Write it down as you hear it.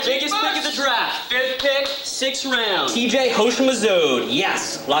6 rounds. TJ Hoshimazode.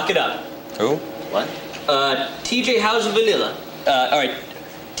 Yes, lock it up. Who? What? TJ, how's the vanilla? All right.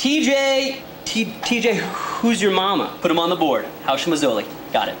 TJ, who's your mama? Put him on the board. Hoshimazole.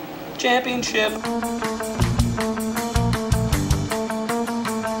 Got it. Championship.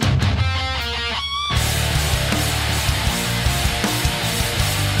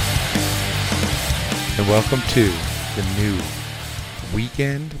 And welcome to the new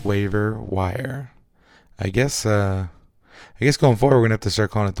Weekend Waiver Wire. I guess going forward we're gonna have to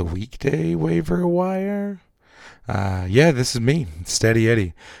start calling it the Weekday Waiver Wire. Yeah, this is me, Steady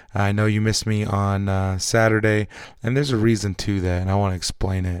Eddie. I know you missed me on Saturday, and there's a reason to that, and I want to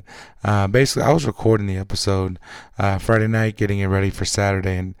explain it. Basically, I was recording the episode Friday night, getting it ready for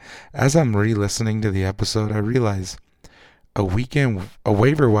Saturday, and as I'm re-listening to the episode, I realize a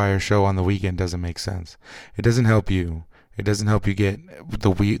waiver wire show on the weekend doesn't make sense. It doesn't help you. It doesn't help you get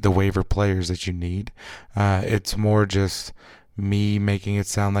the waiver players that you need. It's more just me making it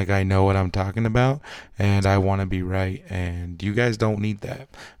sound like I know what I'm talking about, and I want to be right, and you guys don't need that.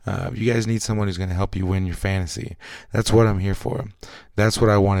 You guys need someone who's going to help you win your fantasy. That's what I'm here for. That's what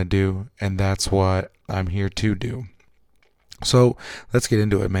I want to do, and that's what I'm here to do. So let's get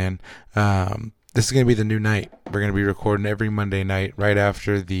into it, man. This is going to be the new night. We're going to be recording every Monday night right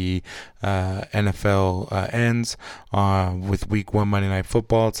after the NFL ends with Week 1 Monday Night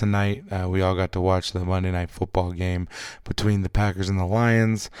Football. Tonight, we all got to watch the Monday Night Football game between the Packers and the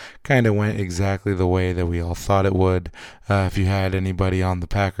Lions. Kind of went exactly the way that we all thought it would. If you had anybody on the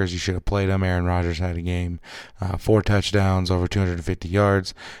Packers, you should have played them. Aaron Rodgers had a game, 4 touchdowns, over 250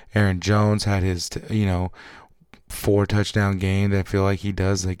 yards. Aaron Jones had his, 4-touchdown game that I feel like he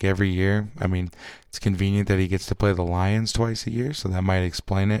does like every year. I mean, it's convenient that he gets to play the Lions twice a year, so that might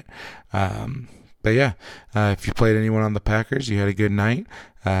explain it. But yeah, if you played anyone on the Packers, you had a good night.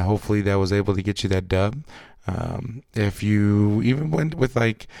 Hopefully that was able to get you that dub. If you even went with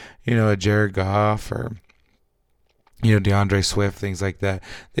a Jared Goff or DeAndre Swift, things like that,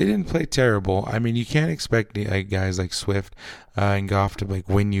 they didn't play terrible. I mean, you can't expect guys like Swift and Goff to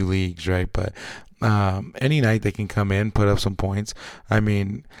win you leagues, right? But any night they can come in, put up some points. I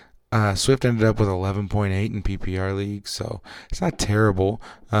mean, Swift ended up with 11.8 in PPR leagues, so it's not terrible.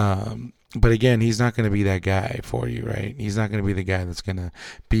 But again, he's not going to be that guy for you, right? He's not going to be the guy that's going to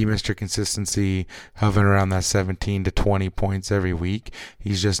be Mr. Consistency, hovering around that 17 to 20 points every week.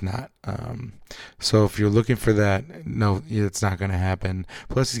 He's just not. So if you're looking for that, no, it's not going to happen.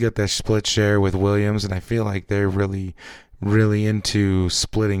 Plus, he's got that split share with Williams, and I feel like they're really into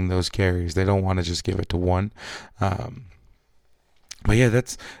splitting those carries. They don't want to just give it to one. But yeah,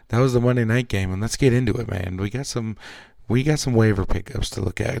 that was the Monday night game, and let's get into it, man. We got some waiver pickups to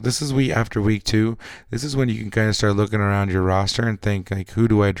look at. This is after week 2. This is when you can kind of start looking around your roster and think who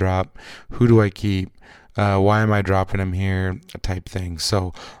do I drop, who do I keep, why am I dropping him here, type thing.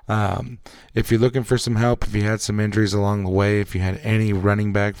 So if you're looking for some help, if you had some injuries along the way, if you had any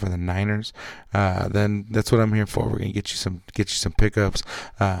running back for the Niners, then that's what I'm here for. We're gonna get you some pickups.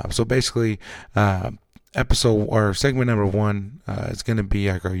 So basically, episode or segment number 1 is going to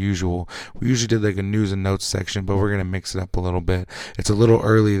be like our usual. We usually did a news and notes section, but we're going to mix it up a little bit. It's a little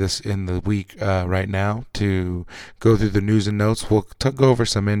early in the week right now to go through the news and notes. We'll go over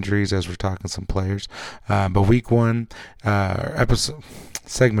some injuries as we're talking some players. But week 1,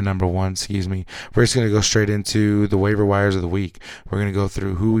 segment number 1, we're just going to go straight into the waiver wires of the week. We're going to go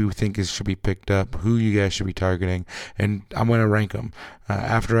through who we think should be picked up, who you guys should be targeting, and I'm going to rank them.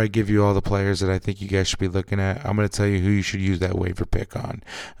 After I give you all the players that I think you guys should be looking at, I'm going to tell you who you should use that waiver pick on,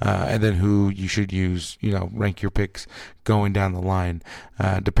 and then who you should use, rank your picks going down the line,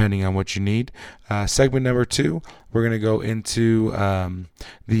 depending on what you need. Segment number 2, we're going to go into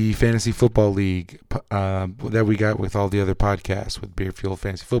the Fantasy Football League that we got with all the other podcasts, with Beer Fuel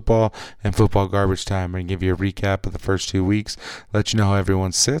Fantasy Football and Football Garbage Time. We're going to give you a recap of the first 2 weeks, let you know how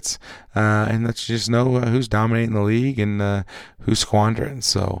everyone sits, and let you just know who's dominating the league and who's squandering.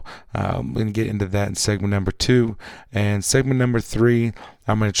 So I'm going to get into that in segment number 2. And segment number 3,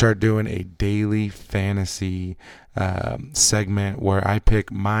 I'm going to start doing a daily fantasy segment where I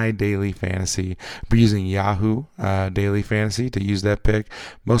pick my daily fantasy. I'll be using Yahoo Daily Fantasy to use that pick,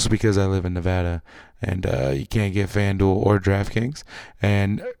 mostly because I live in Nevada and you can't get FanDuel or DraftKings,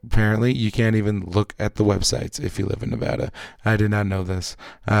 and apparently you can't even look at the websites if you live in Nevada. I did not know this,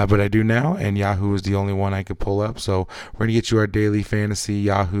 but I do now, and Yahoo is the only one I could pull up. So we're going to get you our daily fantasy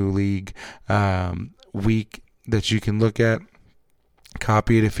Yahoo League week that you can look at.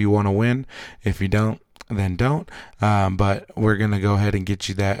 Copy it if you want to win. If you don't, then don't. But we're going to go ahead and get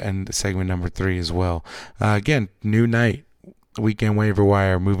you that in segment number 3 as well. Again, new night. weekend waiver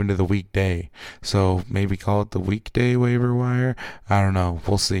wire moving to the weekday. So maybe call it the weekday waiver wire. I don't know.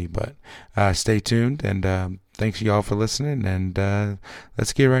 We'll see. But stay tuned. And thanks y'all for listening. And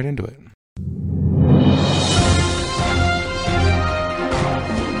let's get right into it.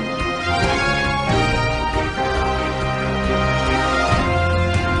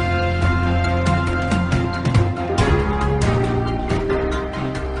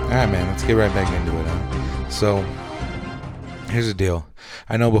 All right, man, let's get right back into it. So, here's the deal.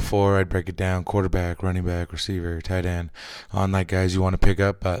 I know before I'd break it down, quarterback, running back, receiver, tight end, on like guys you want to pick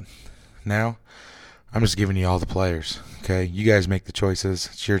up, but now I'm just giving you all the players, okay? You guys make the choices.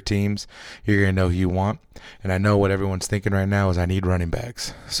 It's your teams. You're going to know who you want. And I know what everyone's thinking right now is I need running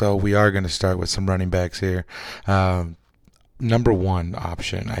backs. So we are going to start with some running backs here. Number one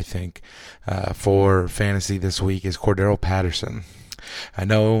option, I think, for fantasy this week is Cordero Patterson. I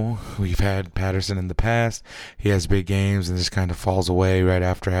know we've had Patterson in the past. He has big games and just kind of falls away right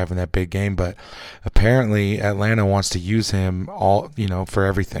after having that big game. But apparently Atlanta wants to use him for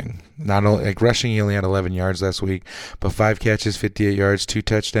everything. Not only like rushing, he only had 11 yards last week, but 5 catches, 58 yards, 2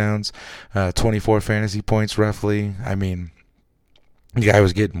 touchdowns, 24 fantasy points roughly. I mean, the guy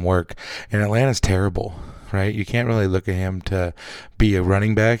was getting work, and Atlanta's terrible. Right? You can't really look at him to be a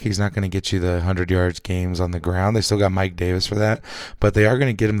running back. He's not going to get you the 100 yards games on the ground. They still got Mike Davis for that, but they are going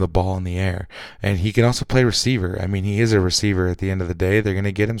to get him the ball in the air. And he can also play receiver. I mean, he is a receiver at the end of the day. They're going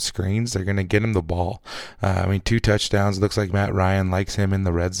to get him screens. They're going to get him the ball. 2 touchdowns. Looks like Matt Ryan likes him in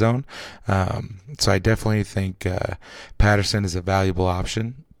the red zone. So I definitely think Patterson is a valuable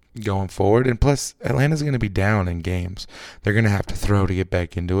option going forward. And plus, Atlanta's going to be down in games. They're going to have to throw to get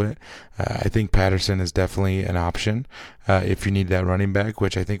back into it. I think Patterson is definitely an option if you need that running back,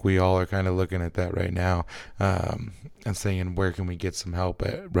 which I think we all are kind of looking at that right now and saying, where can we get some help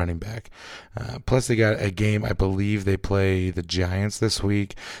at running back? Plus, they got a game, I believe they play the Giants this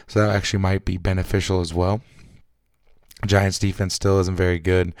week, so that actually might be beneficial as well. Giants defense still isn't very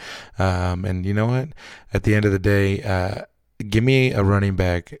good. And you know what? At the end of the day, give me a running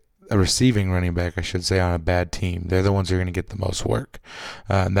back, a receiving running back, I should say, on a bad team. They're the ones who are going to get the most work.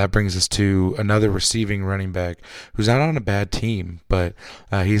 And that brings us to another receiving running back who's not on a bad team, but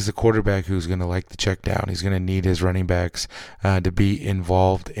he's the quarterback who's going to like the check down. He's going to need his running backs to be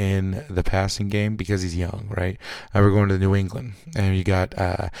involved in the passing game because he's young, right? We're going to New England, and you got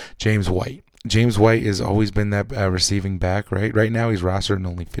James White. James White has always been that receiving back, right? Right now he's rostered in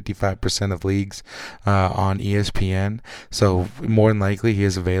only 55% of leagues on ESPN. So more than likely he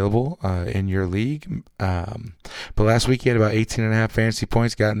is available in your league. But last week he had about 18.5 fantasy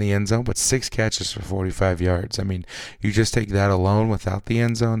points, got in the end zone, but 6 catches for 45 yards. I mean, you just take that alone without the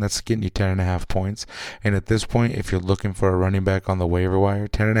end zone, that's getting you 10.5 points. And at this point, if you're looking for a running back on the waiver wire,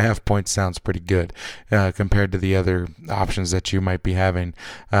 10.5 points sounds pretty good compared to the other options that you might be having.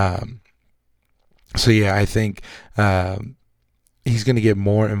 So yeah, I think he's going to get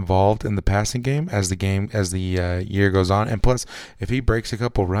more involved in the passing game as the year goes on, and plus, if he breaks a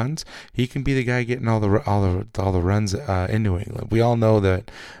couple runs, he can be the guy getting all the runs in New England. We all know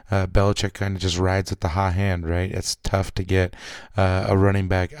that Belichick kind of just rides with the hot hand, right? It's tough to get a running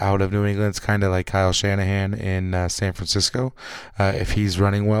back out of New England. It's kind of like Kyle Shanahan in San Francisco. If he's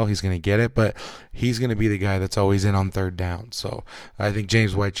running well, he's going to get it, but he's going to be the guy that's always in on third down. So I think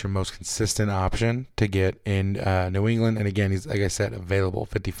James White's your most consistent option to get in New England, and again, he's, like I said, available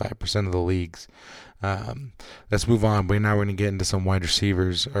 55% of the leagues. Let's move on. Now we're going to get into some wide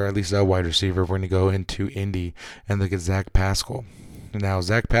receivers, or at least a wide receiver. We're going to go into Indy and look at Zach Pascal. Now,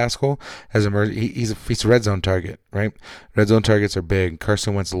 Zach Pascal has emerged. He's a red zone target, right? Red zone targets are big.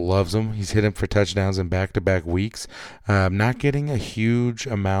 Carson Wentz loves them. He's hit him for touchdowns in back-to-back weeks. Not getting a huge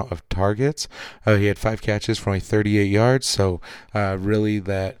amount of targets. He had 5 catches for only 38 yards. So really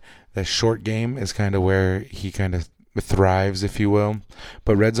that short game is kind of where he kind of thrives, if you will.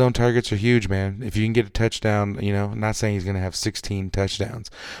 But red zone targets are huge, man. If you can get a touchdown, I'm not saying he's going to have 16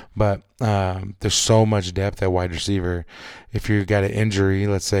 touchdowns, but there's so much depth at wide receiver. If you got an injury,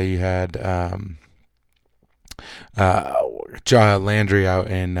 let's say you had Landry out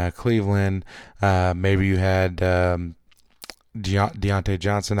in Cleveland, maybe you had Deontay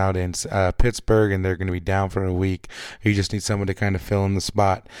Johnson out in Pittsburgh, and they're going to be down for a week. You just need someone to kind of fill in the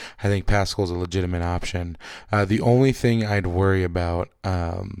spot. I think Pascal's a legitimate option. The only thing I'd worry about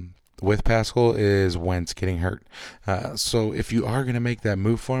with Pascal is Wentz getting hurt. So if you are going to make that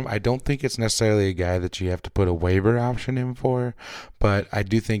move for him, I don't think it's necessarily a guy that you have to put a waiver option in for, but I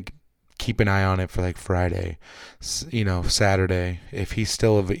do think keep an eye on it for like Friday, Saturday. If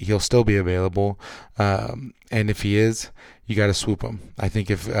he'll still be available. And if he is, you got to swoop him. I think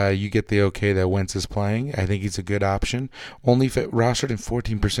if you get the okay that Wentz is playing, I think he's a good option. Only rostered in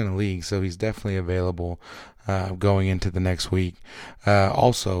 14% of leagues, so he's definitely available going into the next week.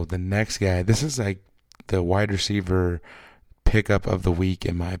 Also, the next guy, this is like the wide receiver pickup of the week,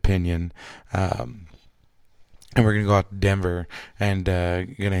 in my opinion. And we're going to go out to Denver and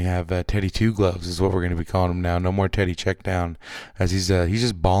going to have Teddy Two Gloves is what we're going to be calling him now. No more Teddy Check Down, as he's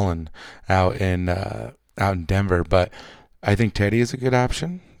just balling out in Denver. But I think Teddy is a good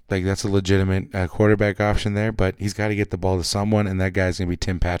option. Like, that's a legitimate quarterback option there, but he's got to get the ball to someone, and that guy's going to be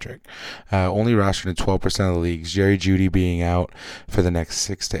Tim Patrick. Only rostered in 12% of the leagues. Jerry Jeudy being out for the next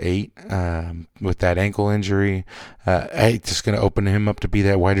 6 to 8 with that ankle injury. Just going to open him up to be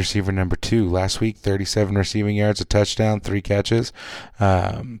that wide receiver number 2. Last week, 37 receiving yards, a touchdown, 3 catches.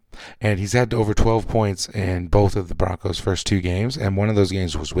 And he's had over 12 points in both of the Broncos' first 2 games, and one of those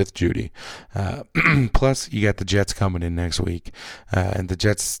games was with Jeudy. Plus, you got the Jets coming in next week, and the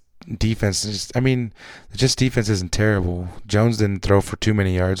Jets defense the Jets defense isn't terrible. Jones didn't throw for too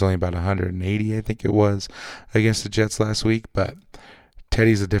many yards, only about 180, I think it was, against the Jets last week, but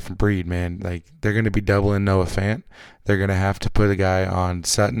Teddy's a different breed, man. Like, they're going to be doubling Noah Fant. They're going to have to put a guy on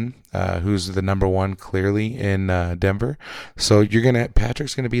Sutton, who's the number 1 clearly in Denver. So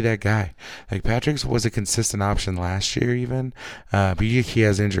Patrick's going to be that guy. Like, Patrick was a consistent option last year even, but he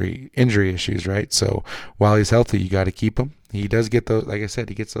has injury issues, right? So while he's healthy, you got to keep him. He does get those, like I said,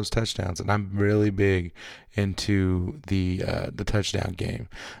 he gets those touchdowns, and I'm really big into the touchdown game.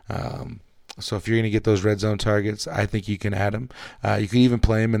 So if you're going to get those red zone targets, I think you can add him. You can even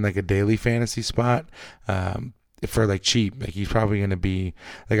play him in like a daily fantasy spot for like cheap. Like, he's probably going to be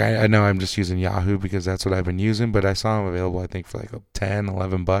like, I know I'm just using Yahoo because that's what I've been using, but I saw him available, I think, for like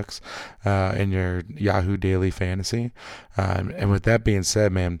 $10-11 in your Yahoo daily fantasy. And with that being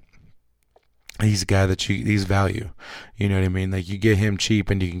said, man, he's a guy that he's value. You know what I mean? Like, you get him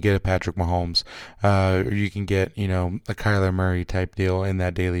cheap and you can get a Patrick Mahomes, or you can get, a Kyler Murray type deal in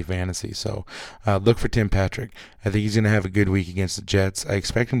that daily fantasy. So look for Tim Patrick. I think he's going to have a good week against the Jets. I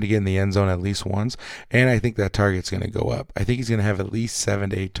expect him to get in the end zone at least once, and I think that target's going to go up. I think he's going to have at least 7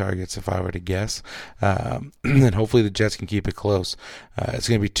 to 8 targets if I were to guess, and hopefully the Jets can keep it close. It's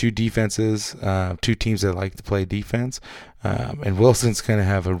going to be 2 defenses, 2 teams that like to play defense, and Wilson's going to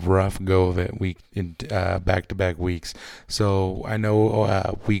have a rough go of it in back-to-back weeks. So I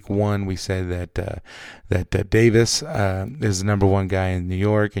know week 1 we said that Davis is the number 1 guy in New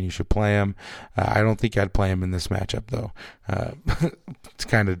York and you should play him. I don't think I'd play him in this matchup though. It's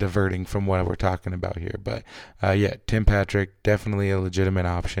kind of diverting from what we're talking about here, but Tim Patrick, definitely a legitimate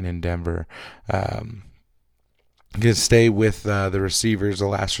option in Denver. Going to stay with the receivers, the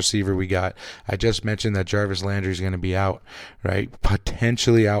last receiver we got. I just mentioned that Jarvis Landry is going to be out, right?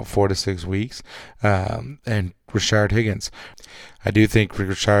 Potentially out 4 to 6 weeks. And Rashard Higgins. I do think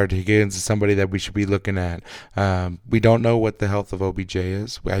Rashard Higgins is somebody that we should be looking at. We don't know what the health of OBJ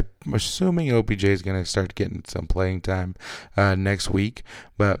is. I'm assuming OBJ is going to start getting some playing time next week.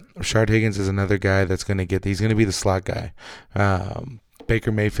 But Rashard Higgins is another guy that's going to he's going to be the slot guy.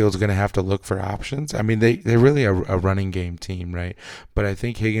 Baker Mayfield's going to have to look for options. I mean, they're really a running game team, right? But I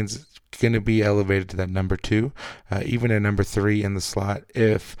think Higgins is going to be elevated to that number 2, even at number 3 in the slot.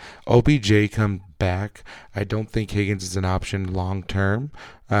 If OBJ comes back, I don't think Higgins is an option long term.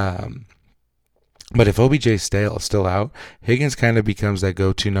 But if OBJ is still out, Higgins kind of becomes that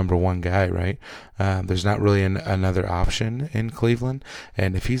go-to number 1 guy, right? There's not really another option in Cleveland.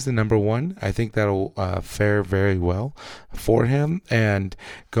 And if he's the number 1, I think that'll fare very well for him. And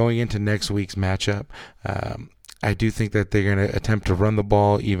going into next week's matchup, I do think that they're going to attempt to run the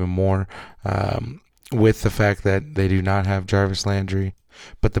ball even more with the fact that they do not have Jarvis Landry.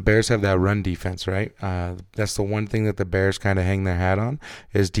 But the Bears have that run defense, right? That's the one thing that the Bears kind of hang their hat on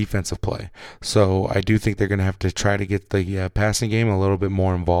is defensive play. So I do think they're going to have to try to get the passing game a little bit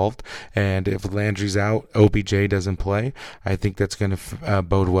more involved. And if Landry's out, OBJ doesn't play, I think that's going to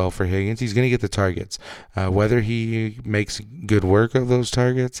bode well for Higgins. He's going to get the targets. Whether he makes good work of those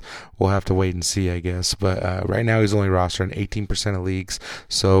targets, we'll have to wait and see, I guess. But right now he's only rostered in 18% of leagues.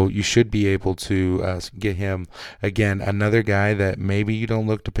 So you should be able to get him. Again, another guy that maybe you don't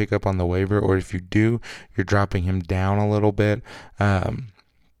look to pick up on the waiver, or if you do, you're dropping him down a little bit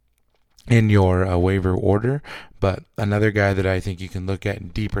in your waiver order. But another guy that I think you can look at in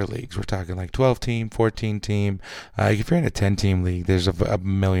deeper leagues, we're talking like 12-team, 14-team. If you're in a 10-team league, there's a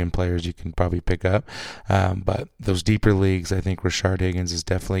million players you can probably pick up. But those deeper leagues, I think Rashard Higgins is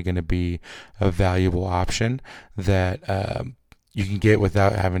definitely going to be a valuable option that you can get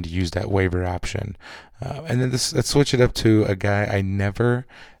without having to use that waiver option. And then let's switch it up to a guy I never,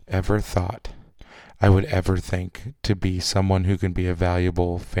 ever thought I would ever think to be someone who can be a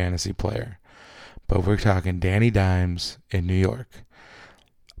valuable fantasy player. But we're talking Danny Dimes in New York.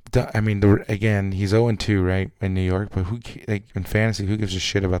 I mean, again, he's 0-2, right, in New York. But in fantasy, who gives a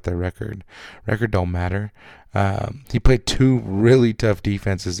shit about their record? Record don't matter. He played two really tough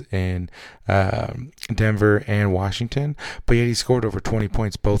defenses in Denver and Washington, but yet he scored over 20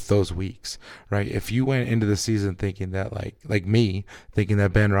 points both those weeks, right? If you went into the season thinking that, like me, thinking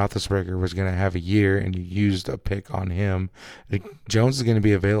that Ben Roethlisberger was going to have a year and you used a pick on him, Jones is going to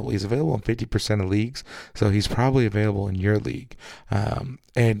be available. He's available in 50% of leagues, so he's probably available in your league.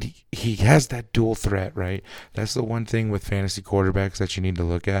 And he has that dual threat, right? That's the one thing with fantasy quarterbacks that you need to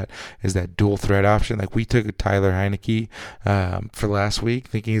look at is that dual threat option. Like we took Tyler Heineke for last week,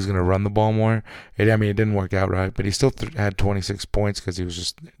 thinking he's going to run the ball more. It didn't work out right, but he still had 26 points because he was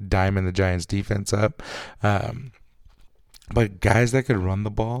just diming the Giants' defense up. But guys that could run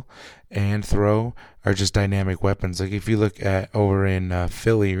the ball and throw are just dynamic weapons. Like if you look at over in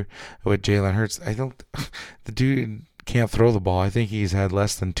Philly with Jalen Hurts, the dude can't throw the ball. I think he's had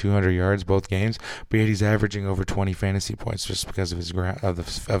less than 200 yards both games, but yet he's averaging over 20 fantasy points just because of his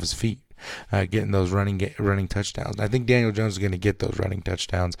feet. Getting those running touchdowns. I think Daniel Jones is going to get those running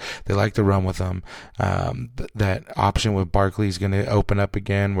touchdowns. They like to run with them. That option with Barkley is going to open up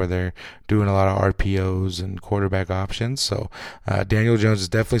again where they're doing a lot of RPOs and quarterback options. So Daniel Jones is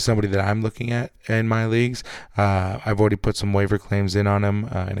definitely somebody that I'm looking at in my leagues. I've already put some waiver claims in on him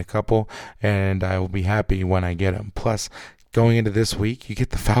in a couple, and I will be happy when I get him. Plus, going into this week, you get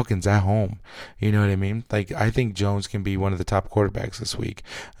the Falcons at home. You know what I mean? Like, I think Jones can be one of the top quarterbacks this week.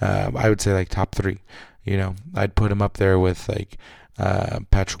 I would say, like, top 3. You know, I'd put him up there with, like,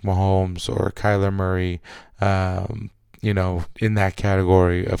 Patrick Mahomes or Kyler Murray, in that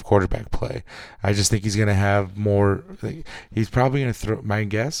category of quarterback play. I just think he's going to have more. He's probably going to throw, my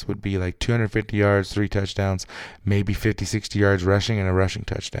guess would be like 250 yards, 3 touchdowns, maybe 50, 60 yards rushing and a rushing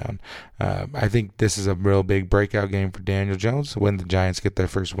touchdown. I think this is a real big breakout game for Daniel Jones when the Giants get their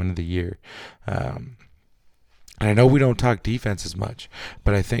first win of the year. And I know we don't talk defense as much,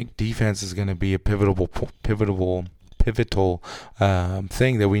 but I think defense is going to be a pivotal thing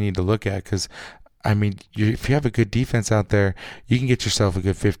that we need to look at because if you have a good defense out there, you can get yourself a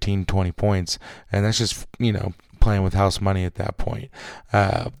good 15, 20 points, and that's just, playing with house money at that point.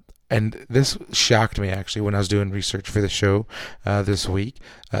 And this shocked me, actually, when I was doing research for the show this week.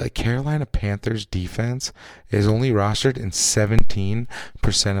 The Carolina Panthers defense is only rostered in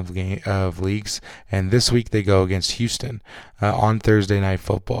 17% of leagues, and this week they go against Houston on Thursday Night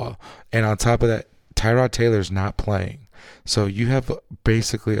Football. And on top of that, Tyrod Taylor's not playing. So you have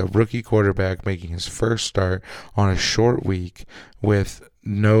basically a rookie quarterback making his first start on a short week without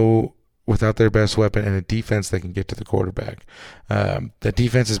their best weapon and a defense that can get to the quarterback. The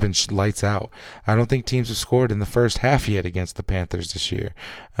defense has been lights out. I don't think teams have scored in the first half yet against the Panthers this year,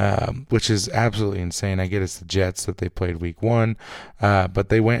 which is absolutely insane. I get it's the Jets that they played week 1, but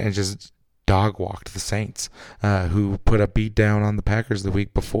they went and just dog walked the Saints, who put a beat down on the Packers the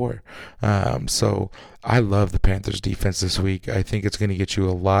week before. So I love the Panthers defense this week. I think it's going to get you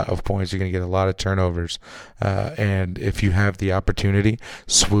a lot of points. You're going to get a lot of turnovers. And if you have the opportunity,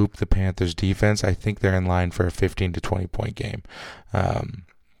 swoop the Panthers defense. I think they're in line for a 15 to 20 point game.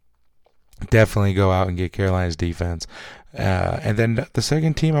 Definitely go out and get Carolina's defense. And then the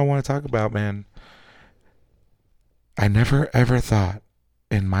second team I want to talk about, man, I never ever thought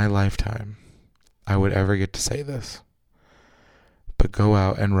in my lifetime I would ever get to say this, but go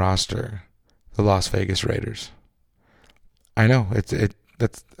out and roster the Las Vegas Raiders. I know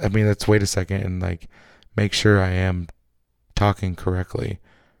let's wait a second and make sure I am talking correctly.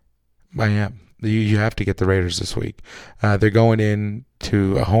 I am. You have to get the Raiders this week. They're going in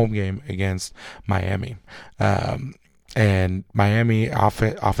to a home game against Miami. And Miami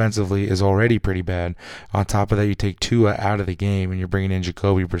offensively is already pretty bad. On top of that, you take Tua out of the game and you're bringing in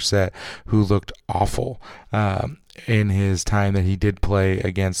Jacoby Brissett, who looked awful in his time that he did play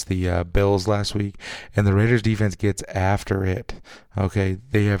against the Bills last week. And the Raiders defense gets after it. Okay,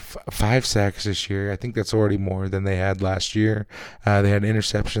 they have 5 sacks this year. I think that's already more than they had last year. They had an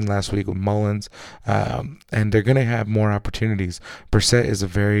interception last week with Mullins. And they're going to have more opportunities. Brissett is a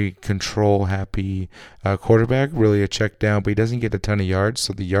very control-happy quarterback, really a check down, but he doesn't get a ton of yards,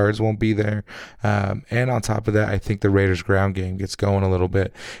 so the yards won't be there. And on top of that, I think the Raiders' ground game gets going a little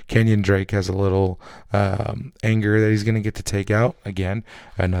bit. Kenyon Drake has a little anger Singer that he's going to get to take out. Again,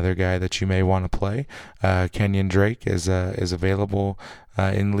 another guy that you may want to play. Kenyon Drake is available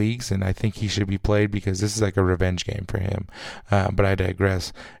in leagues, and I think he should be played because this is like a revenge game for him. But I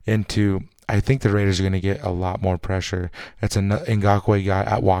digress. I think the Raiders are going to get a lot more pressure.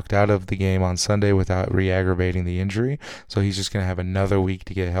 Ngakoue walked out of the game on Sunday without re-aggravating the injury, so he's just going to have another week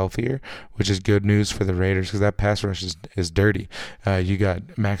to get healthier, which is good news for the Raiders because that pass rush is dirty. You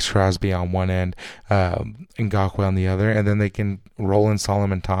got Max Crosby on one end, Ngakoue on the other, and then they can roll in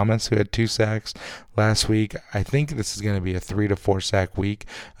Solomon Thomas, who had 2 sacks last week. I think this is going to be a 3 to 4 sack week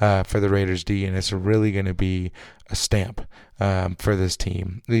for the Raiders D, and it's really going to be a stamp for this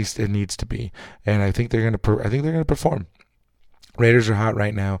team. At least it needs to be, and I think they're going to perform. Raiders are hot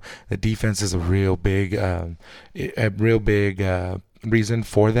right now. The defense is a real big reason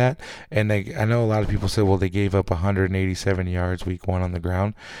for that. And I know a lot of people say, well, they gave up 187 yards week 1 on the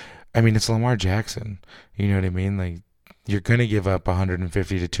ground. I mean, it's Lamar Jackson. You know what I mean? Like, you're going to give up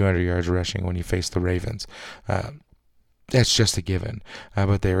 150 to 200 yards rushing when you face the Ravens. That's just a given.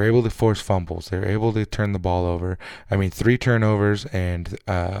 But they were able to force fumbles. They were able to turn the ball over. I mean, 3 turnovers and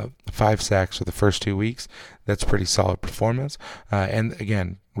 5 sacks for the first 2 weeks. That's pretty solid performance. And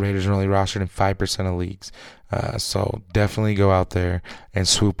again, Raiders are only rostered in 5% of leagues. So definitely go out there and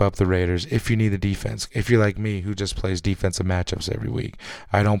swoop up the Raiders if you need the defense. If you're like me, who just plays defensive matchups every week.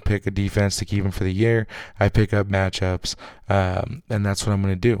 I don't pick a defense to keep them for the year. I pick up matchups, and that's what I'm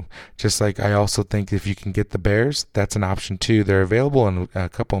going to do. Just like I also think if you can get the Bears, that's an option too. They're available in a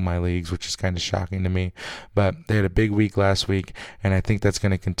couple of my leagues, which is kind of shocking to me. But they had a big week last week, and I think that's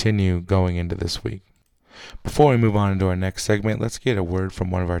going to continue going into this week. Before we move on into our next segment, let's get a word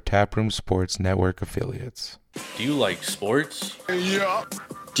from one of our Taproom Sports Network affiliates. Do you like sports? Yeah.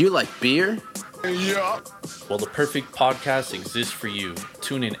 Do you like beer? Yeah. Well, the perfect podcast exists for you.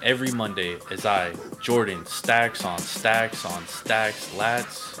 Tune in every Monday as I, Jordan, stacks on stacks on stacks,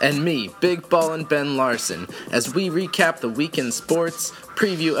 lads. And me, Big Ball and Ben Larson, as we recap the weekend sports,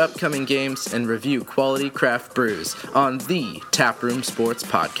 preview upcoming games, and review quality craft brews on the Taproom Sports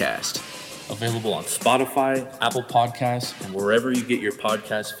Podcast. Available on Spotify, Apple Podcasts, and wherever you get your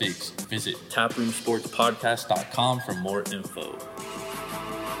podcast fix. Visit taproomsportspodcast.com for more info.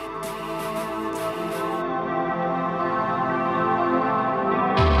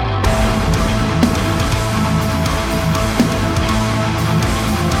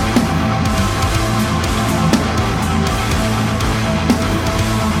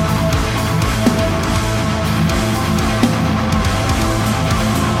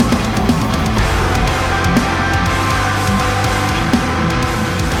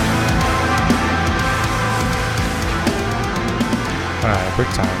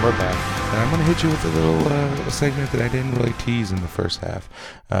 Break time, we're back, and I'm going to hit you with a little segment that I didn't really tease in the first half.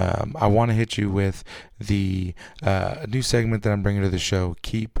 I want to hit you with the new segment that I'm bringing to the show,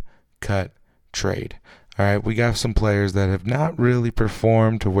 Keep, Cut, Trade. All right, we got some players that have not really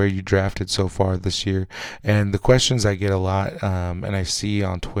performed to where you drafted so far this year, and the questions I get a lot, and I see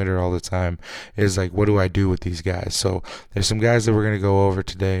on Twitter all the time, is like, what do I do with these guys? So there's some guys that we're going to go over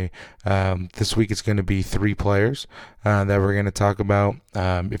today. This week it's going to be 3 players that we're going to talk about.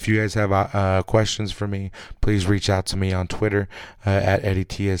 If you guys have questions for me, please reach out to me on Twitter at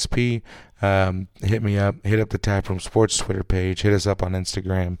EddieTSP. Hit me up, hit up the Taproom Sports Twitter page, hit us up on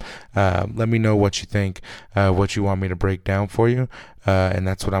Instagram. Let me know what you think, what you want me to break down for you, and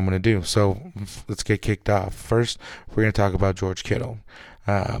that's what I'm going to do. So let's get kicked off. First, we're going to talk about George Kittle.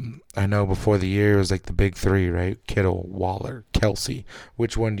 I know before the year it was like the big 3, right? Kittle, Waller, Kelsey.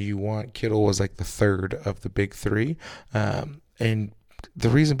 Which one do you want? Kittle was like the 3rd of the big 3. And the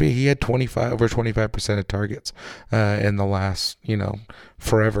reason being, he had over 25% of targets in the last,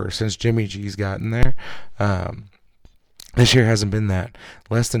 forever since Jimmy G's gotten there. This year hasn't been that.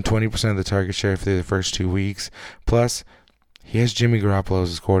 Less than 20% of the target share for the first 2 weeks. Plus, he has Jimmy Garoppolo as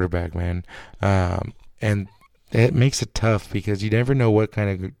his quarterback, man. And it makes it tough because you never know what kind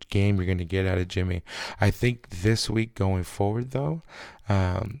of game you're going to get out of Jimmy. I think this week going forward, though,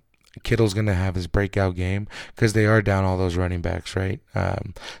 Kittle's going to have his breakout game because they are down all those running backs, right?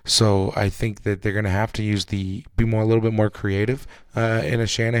 So I think that they're going to have to be a little bit more creative in a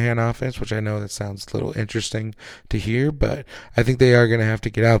Shanahan offense, which I know that sounds a little interesting to hear, but I think they are going to have to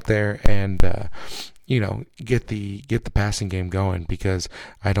get out there and get the passing game going because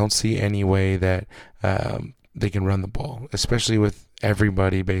I don't see any way that they can run the ball, especially with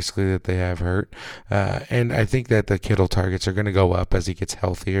everybody basically that they have hurt. And I think that the Kittle targets are going to go up as he gets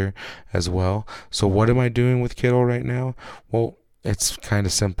healthier as well. So what am I doing with Kittle right now? Well, it's kind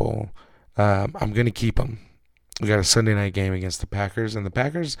of simple. I'm going to keep him. We got a Sunday night game against the Packers, and the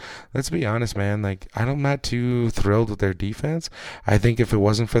Packers, let's be honest, man, like, I'm not too thrilled with their defense. I think if it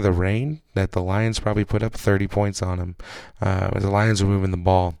wasn't for the rain, that the Lions probably put up 30 points on them. The Lions were moving the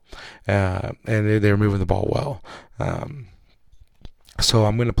ball, and they were moving the ball well. So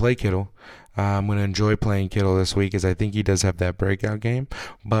I'm going to play Kittle. I'm going to enjoy playing Kittle this week, as I think he does have that breakout game.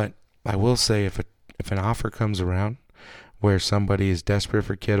 But I will say, if an offer comes around where somebody is desperate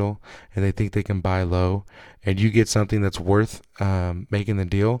for Kittle and they think they can buy low, and you get something that's worth making the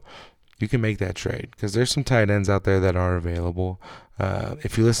deal, you can make that trade, because there's some tight ends out there that are available.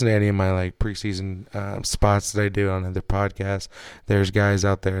 If you listen to any of my like preseason spots that I do on other podcasts, there's guys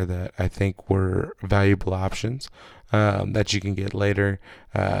out there that I think were valuable options that you can get later.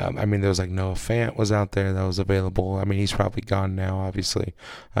 I mean, there was like Noah Fant was out there that was available. I mean, he's probably gone now, obviously.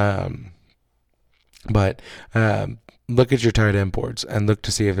 But look at your tight end boards and look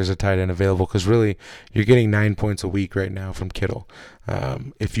to see if there's a tight end available, because really you're getting 9 points a week right now from Kittle.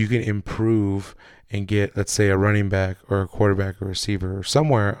 If you can improve and get, let's say, a running back or a quarterback or receiver or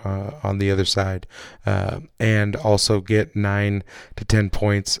somewhere on the other side, and also get 9 to 10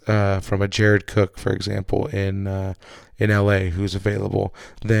 points from a Jared Cook, for example, in LA, who's available,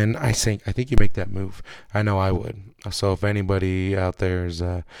 then I think you make that move. I know I would. So if anybody out there is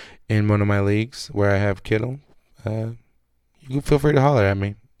in one of my leagues where I have Kittle, you can feel free to holler at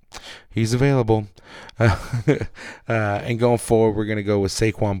me. He's available. And going forward, we're going to go with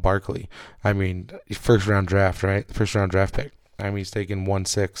Saquon Barkley. I mean, first round draft, right? First round draft pick. I mean, he's taking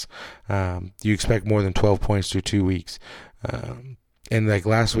 1-6. You expect more than 12 points through 2 weeks. And like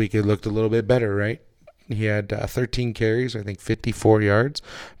last week, it looked a little bit better, right? He had 13 carries, I think 54 yards.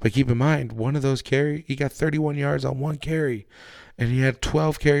 But keep in mind, one of those carries, he got 31 yards on one carry. And he had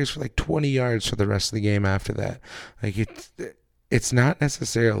 12 carries for like 20 yards for the rest of the game after that. Like, it's not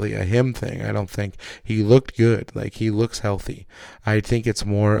necessarily a him thing. I don't think he looked good. Like, he looks healthy. I think it's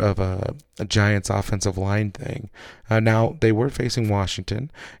more of a Giants offensive line thing. Now, they were facing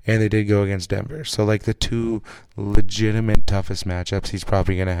Washington, and they did go against Denver. So, like, the two legitimate toughest matchups he's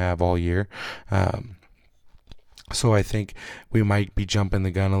probably going to have all year. So I think we might be jumping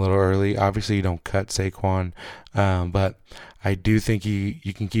the gun a little early. Obviously, you don't cut Saquon, but I do think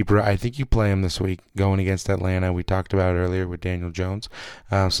you can keep. I think you play him this week going against Atlanta. We talked about it earlier with Daniel Jones,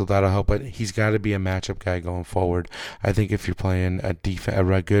 so that'll help. But he's got to be a matchup guy going forward. I think if you're playing a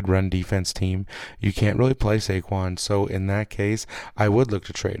good run defense team, you can't really play Saquon. So in that case, I would look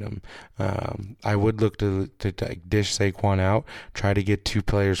to trade him. I would look to dish Saquon out, try to get 2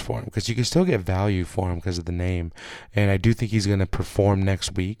 players for him, because you can still get value for him because of the name. And I do think he's going to perform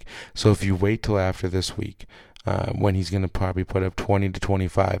next week. So if you wait till after this week, when he's going to probably put up 20 to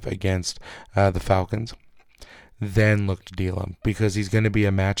 25 against the Falcons, then look to deal him, because he's going to be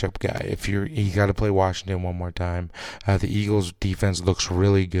a matchup guy. He's got to play Washington one more time. The Eagles' defense looks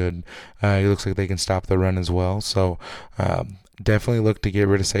really good. It looks like they can stop the run as well. So definitely look to get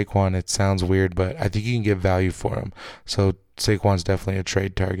rid of Saquon. It sounds weird, but I think you can get value for him. So Saquon's definitely a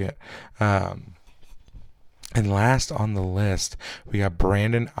trade target. And last on the list, we got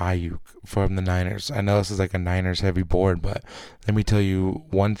Brandon Ayuk from the Niners. I know this is like a Niners heavy board, but let me tell you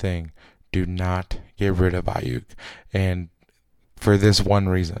one thing. Do not get rid of Ayuk. And for this one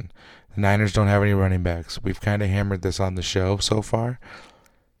reason, the Niners don't have any running backs. We've kind of hammered this on the show so far.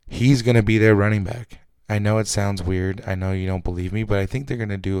 He's going to be their running back. I know it sounds weird. I know you don't believe me, but I think they're going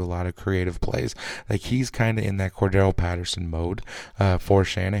to do a lot of creative plays. Like, he's kind of in that Cordell Patterson mode for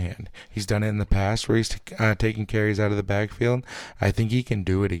Shanahan. He's done it in the past where he's taking carries out of the backfield. I think he can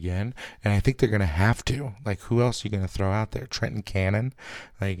do it again, and I think they're going to have to. Like, who else are you going to throw out there? Trenton Cannon?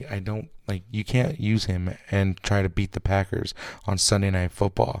 You can't use him and try to beat the Packers on Sunday Night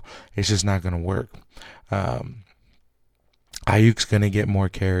Football. It's just not going to work. Ayuk's going to get more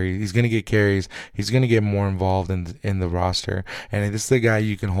carries. He's going to get carries. He's going to get more involved in the roster. And this is the guy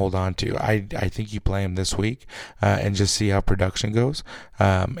you can hold on to. I think you play him this week and just see how production goes.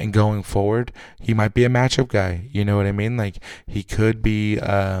 And going forward, he might be a matchup guy. You know what I mean? Like, he could be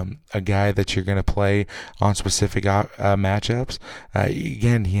a guy that you're going to play on specific matchups.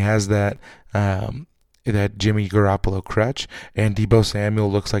 Again, he has that Jimmy Garoppolo crutch, and Deebo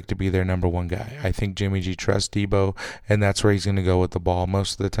Samuel looks like to be their number one guy. I think Jimmy G trusts Deebo, and that's where he's going to go with the ball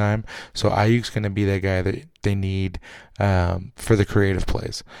most of the time. So Ayuk's going to be that guy that they need for the creative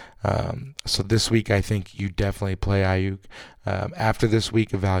plays. So this week, I think you definitely play Ayuk. After this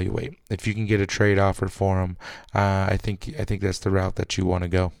week, evaluate. If you can get a trade offer for him, I think that's the route that you want to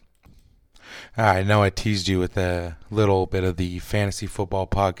go. I know I teased you with a little bit of the Fantasy Football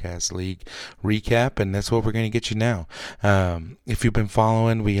Podcast League recap, and that's what we're going to get you now. If you've been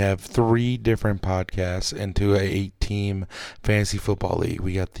following, we have 3 different podcasts into a 8-team Fantasy Football League.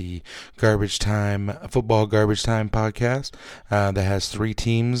 We got the Football Garbage Time podcast that has 3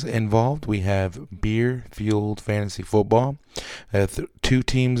 teams involved. We have Beer Fueled Fantasy Football, 2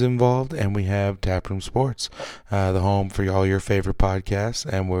 teams involved, and we have Taproom Sports, the home for all your favorite podcasts,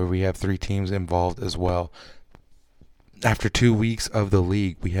 and where we have 3 teams involved as well. After 2 weeks of the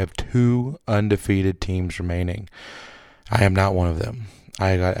league, we have 2 undefeated teams remaining. I am not one of them.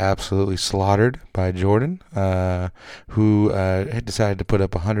 I got absolutely slaughtered by Jordan, who had decided to put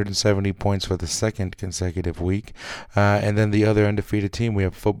up 170 points for the 2nd consecutive week. And then the other undefeated team, we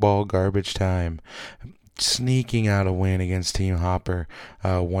have Football Garbage Time, sneaking out a win against Team Hopper,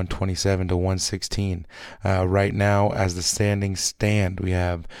 127 to 116. Right now, as the standings stand, we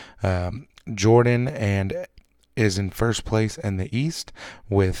have Jordan is in first place in the East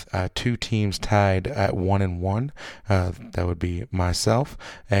with 2 teams tied at 1-1. That would be myself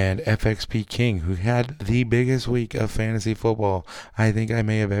and FXP King, who had the biggest week of fantasy football I think I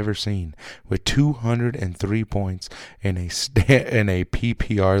may have ever seen, with 203 points in a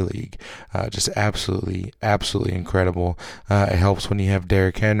PPR league. Just absolutely incredible. It helps when you have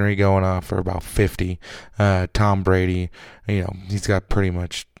Derrick Henry going off for about 50. Tom Brady, he's got pretty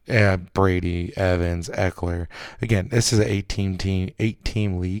much Brady, Evans, Eckler. Again, this is an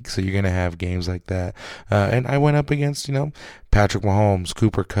 8-team league, so you're going to have games like that. And I went up against, Patrick Mahomes,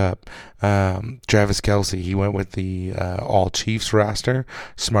 Cooper Kupp, Travis Kelce. He went with the all Chiefs roster.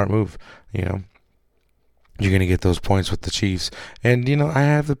 Smart move, You're going to get those points with the Chiefs. And, I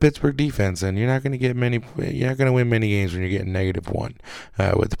have the Pittsburgh defense, and you're not going to win many games when you're getting -1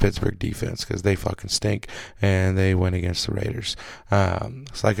 with the Pittsburgh defense, because they fucking stink, and they went against the Raiders.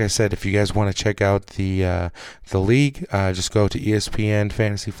 So like I said, if you guys want to check out the league, just go to ESPN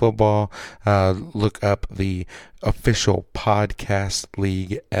Fantasy Football, look up the official podcast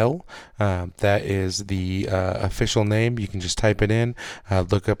League L. That is the official name. You can just type it in,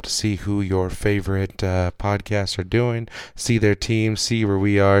 look up to see who your favorite podcasts are doing, see their teams, see where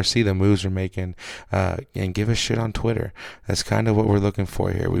we are, see the moves we're making, and give us shit on Twitter. That's kind of what we're looking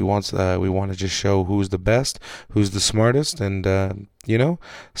for here. We want to just show who's the best, who's the smartest, and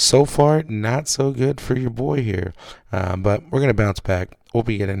so far not so good for your boy here, but we're gonna bounce back. We'll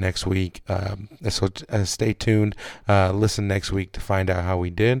be getting next week, so stay tuned. Listen next week to find out how we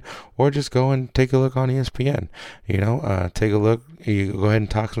did, or just go and take a look on ESPN. Take a look. You go ahead and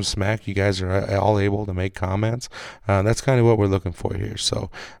talk some smack. You guys are all able to make comments. That's kind of what we're looking for here.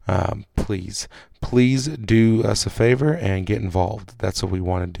 So please do us a favor and get involved. That's what we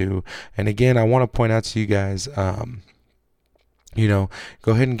want to do. And again, I want to point out to you guys,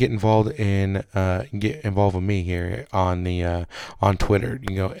 go ahead and get involved with me here on Twitter.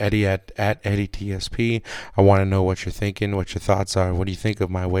 Eddie at Eddie TSP. I want to know what you're thinking, what your thoughts are. What do you think of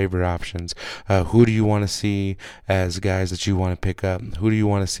my waiver options? Who do you want to see as guys that you want to pick up? Who do you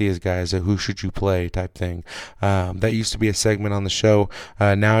want to see as guys that who should you play type thing? That used to be a segment on the show.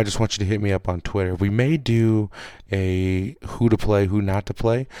 Now I just want you to hit me up on Twitter. We may do a who to play, who not to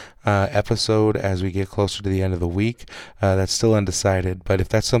play episode as we get closer to the end of the week. That's still undecided, but if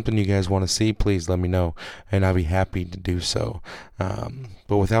that's something you guys want to see, please let me know, and I'll be happy to do so.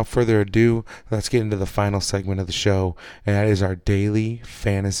 But without further ado, let's get into the final segment of the show, and that is our daily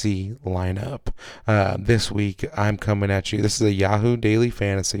fantasy lineup. This week, I'm coming at you. This is a Yahoo Daily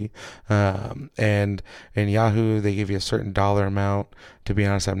Fantasy, and in Yahoo, they give you a certain dollar amount. To be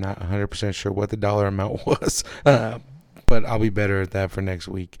honest, I'm not 100% sure what the dollar amount was, but I'll be better at that for next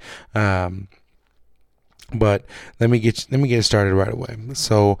week. But let me get it started right away.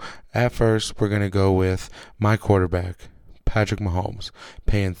 So at first, we're gonna go with my quarterback, Patrick Mahomes,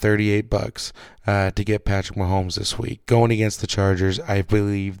 paying $38 to get Patrick Mahomes this week. Going against the Chargers, I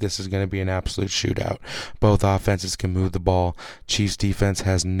believe this is going to be an absolute shootout. Both offenses can move the ball. Chiefs defense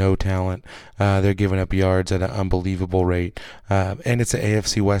has no talent. They're giving up yards at an unbelievable rate. And it's an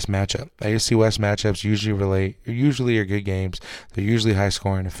AFC West matchup. AFC West matchups usually are good games. They're usually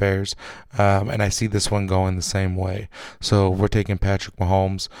high-scoring affairs. And I see this one going the same way. So we're taking Patrick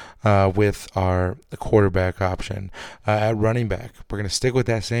Mahomes with our quarterback option. At running back, we're going to stick with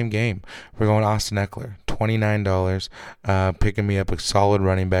that same game. We're going Austin Eckler, $29, picking me up a solid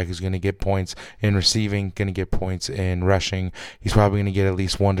running back who's going to get points in receiving, going to get points in rushing. He's probably going to get at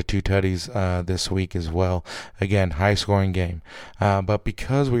least 1 to 2 tutties this week as well. Again, high-scoring game. But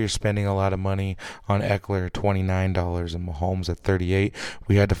because we were spending a lot of money on Eckler, $29, and Mahomes at $38,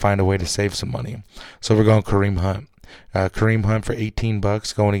 we had to find a way to save some money. So we're going Kareem Hunt. Kareem Hunt for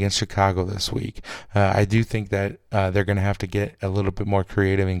 $18 going against Chicago this week. I do think that they're going to have to get a little bit more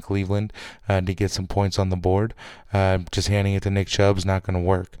creative in Cleveland to get some points on the board. Just handing it to Nick Chubb is not going to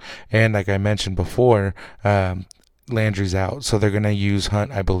work. And like I mentioned before, Landry's out, so they're going to use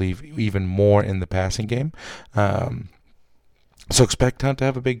Hunt, I believe, even more in the passing game. So expect Hunt to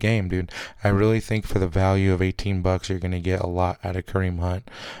have a big game, dude. I really think for the value of $18, you're going to get a lot out of Kareem Hunt.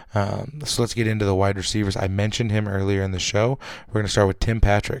 So let's get into the wide receivers. I mentioned him earlier in the show. We're going to start with Tim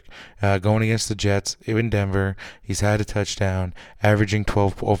Patrick. Going against the Jets in Denver. He's had a touchdown, averaging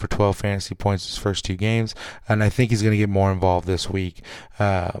over 12 fantasy points his first 2 games. And I think he's going to get more involved this week.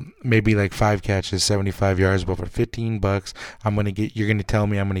 Maybe like 5 catches, 75 yards, but for $15, you're going to tell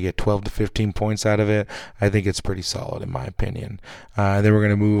me I'm going to get 12 to 15 points out of it. I think it's pretty solid in my opinion. Then we're going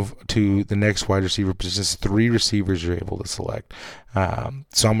to move to the next wide receiver position. 3 receivers you're able to select.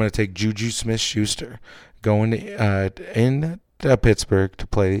 So I'm going to take Juju Smith-Schuster going in Pittsburgh to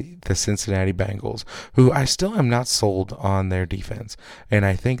play the Cincinnati Bengals, who I still am not sold on their defense. And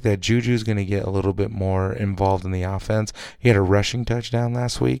I think that Juju is going to get a little bit more involved in the offense. He had a rushing touchdown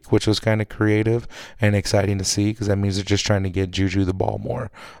last week, which was kind of creative and exciting to see because that means they're just trying to get Juju the ball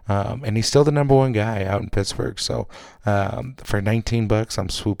more. And he's still the number 1 guy out in Pittsburgh. So for $19, I'm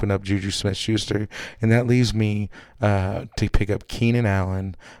swooping up Juju Smith-Schuster. And that leaves me to pick up Keenan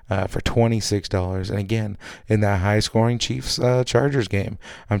Allen for $26. And again, in that high-scoring Chiefs Chargers game,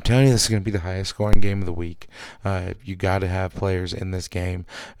 I'm telling you, this is going to be the highest-scoring game of the week. You got to have players in this game,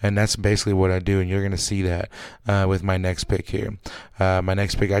 and that's basically what I do. And you're going to see that with my next pick here. My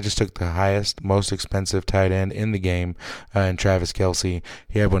next pick, I just took the highest, most expensive tight end in the game, in Travis Kelce.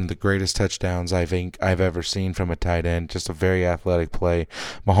 He had one of the greatest touchdowns I think I've ever seen from a tight end. Just a very athletic play.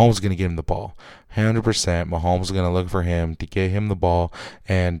 Mahomes is going to get him the ball. 100%. Mahomes is going to look for him to get him the ball,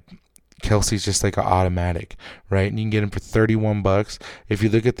 and Kelce's just like an automatic, right? And you can get him for $31. If you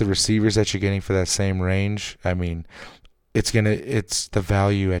look at the receivers that you're getting for that same range, I mean, it's the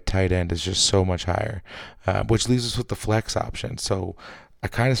value at tight end is just so much higher, which leaves us with the flex option. So I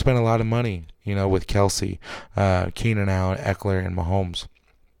kind of spent a lot of money, with Kelce, Keenan Allen, Eckler, and Mahomes.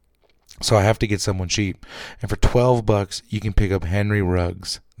 So I have to get someone cheap. And for $12, you can pick up Henry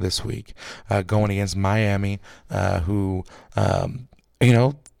Ruggs this week, going against Miami, who,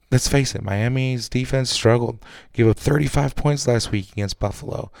 let's face it, Miami's defense struggled. Gave up 35 points last week against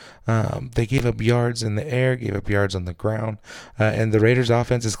Buffalo. They gave up yards in the air, gave up yards on the ground, and the Raiders'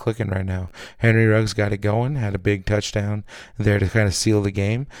 offense is clicking right now. Henry Ruggs got it going, had a big touchdown there to kind of seal the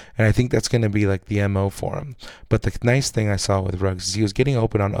game, and I think that's going to be like the MO for him. But the nice thing I saw with Ruggs is he was getting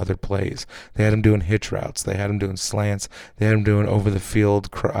open on other plays. They had him doing hitch routes. They had him doing slants. They had him doing over-the-field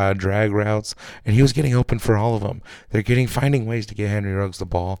drag routes, and he was getting open for all of them. They're finding ways to get Henry Ruggs the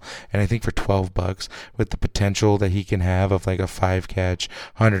ball, and I think for $12, with the potential that he can have of like a 5-catch,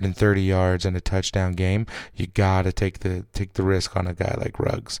 130 yards and a touchdown game, you gotta take the risk on a guy like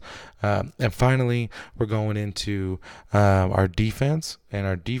Ruggs. And finally, we're going into our defense. And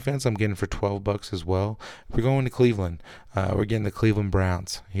our defense, I'm getting for $12 as well. We're going to Cleveland. We're getting the Cleveland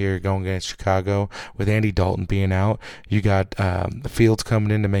Browns here, going against Chicago. With Andy Dalton being out, you got Fields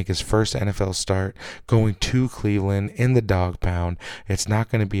coming in to make his first NFL start, going to Cleveland in the dog pound. It's not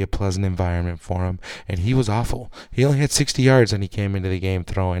going to be a pleasant environment for him. And he was awful. He only had 60 yards when he came into the game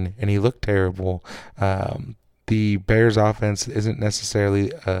throwing, and he looked terrible. The Bears offense isn't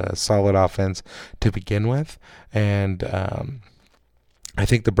necessarily a solid offense to begin with, and I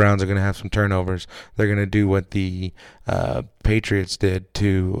think the Browns are going to have some turnovers. They're going to do what the Patriots did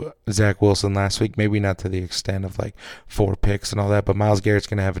to Zach Wilson last week. Maybe not to the extent of like 4 picks and all that, but Myles Garrett's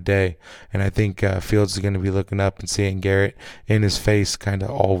going to have a day. And I think Fields is going to be looking up and seeing Garrett in his face kind of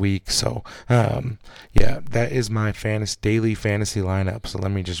all week. So, yeah, that is my daily fantasy lineup. So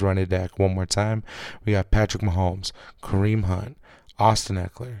let me just run it back one more time. We got Patrick Mahomes, Kareem Hunt, Austin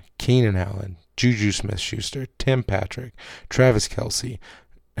Eckler, Keenan Allen, Juju Smith-Schuster, Tim Patrick, Travis Kelce,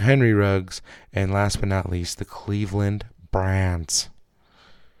 Henry Ruggs, and last but not least, the Cleveland Browns.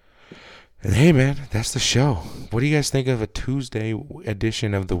 And hey, man, that's the show. What do you guys think of a Tuesday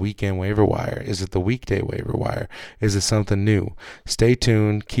edition of the Weekend Waiver Wire? Is it the weekday waiver wire? Is it something new? Stay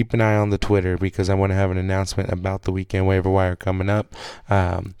tuned. Keep an eye on the Twitter because I want to have an announcement about the Weekend Waiver Wire coming up.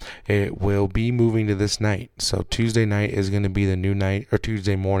 It will be moving to this night. So Tuesday night is going to be the new night, or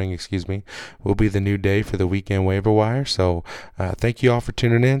Tuesday morning, will be the new day for the Weekend Waiver Wire. So thank you all for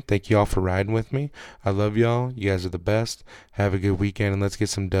tuning in. Thank you all for riding with me. I love y'all. You guys are the best. Have a good weekend, and let's get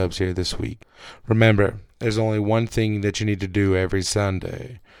some dubs here this week. Remember, there's only one thing that you need to do every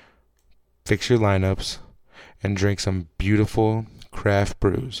Sunday. Fix your lineups and drink some beautiful craft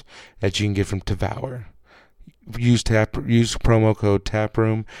brews that you can get from Devour. use promo code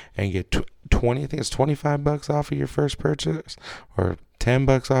TAPROOM and get 20. I think it's $25 off of your first purchase, or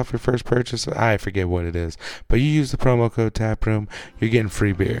 $10 off your first purchase. I forget what it is, but you use the promo code TAPROOM, you're getting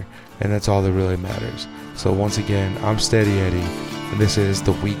free beer, and that's all that really matters. So once again, I'm Steady Eddie, and this is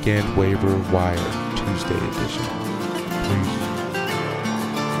the Weekend Waiver Wire Tuesday edition. Peace.